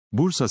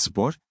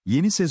Bursaspor,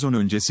 yeni sezon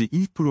öncesi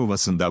ilk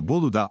provasında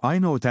Bolu'da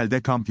aynı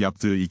otelde kamp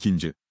yaptığı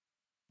ikinci.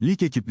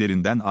 Lig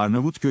ekiplerinden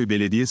Arnavutköy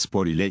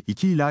Belediyespor ile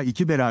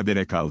 2-2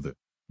 berabere kaldı.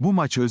 Bu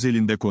maç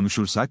özelinde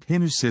konuşursak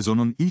henüz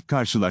sezonun ilk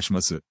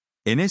karşılaşması.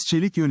 Enes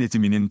Çelik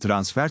yönetiminin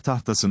transfer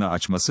tahtasını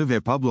açması ve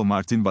Pablo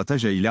Martin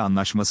Batalla ile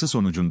anlaşması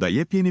sonucunda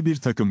yepyeni bir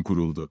takım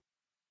kuruldu.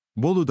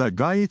 Bolu'da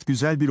gayet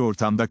güzel bir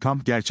ortamda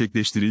kamp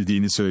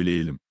gerçekleştirildiğini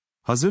söyleyelim.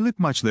 Hazırlık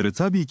maçları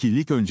tabii ki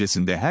lig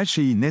öncesinde her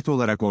şeyi net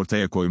olarak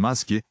ortaya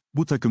koymaz ki,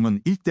 bu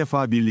takımın ilk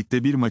defa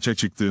birlikte bir maça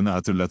çıktığını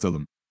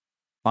hatırlatalım.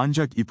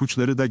 Ancak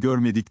ipuçları da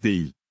görmedik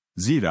değil.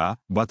 Zira,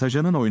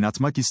 Batalla'nın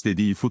oynatmak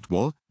istediği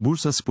futbol,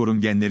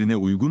 Bursaspor'un genlerine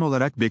uygun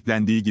olarak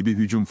beklendiği gibi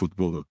hücum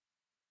futbolu.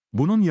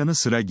 Bunun yanı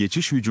sıra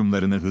geçiş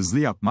hücumlarını hızlı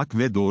yapmak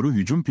ve doğru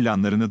hücum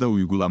planlarını da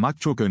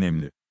uygulamak çok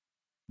önemli.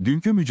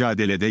 Dünkü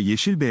mücadelede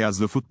yeşil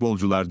beyazlı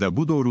futbolcular da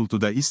bu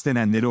doğrultuda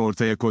istenenleri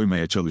ortaya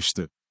koymaya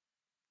çalıştı.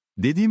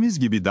 Dediğimiz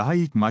gibi daha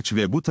ilk maç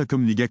ve bu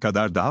takım lige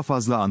kadar daha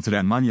fazla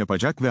antrenman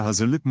yapacak ve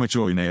hazırlık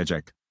maçı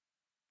oynayacak.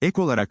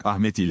 Ek olarak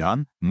Ahmet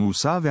İlhan,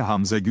 Musa ve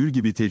Hamza Gül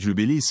gibi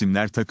tecrübeli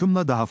isimler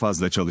takımla daha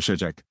fazla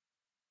çalışacak.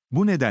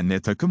 Bu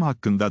nedenle takım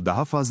hakkında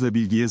daha fazla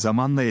bilgiye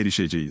zamanla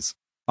erişeceğiz.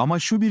 Ama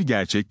şu bir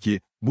gerçek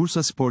ki,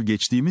 Bursaspor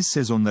geçtiğimiz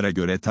sezonlara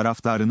göre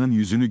taraftarının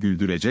yüzünü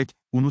güldürecek,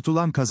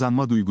 unutulan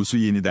kazanma duygusu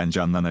yeniden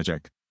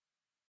canlanacak.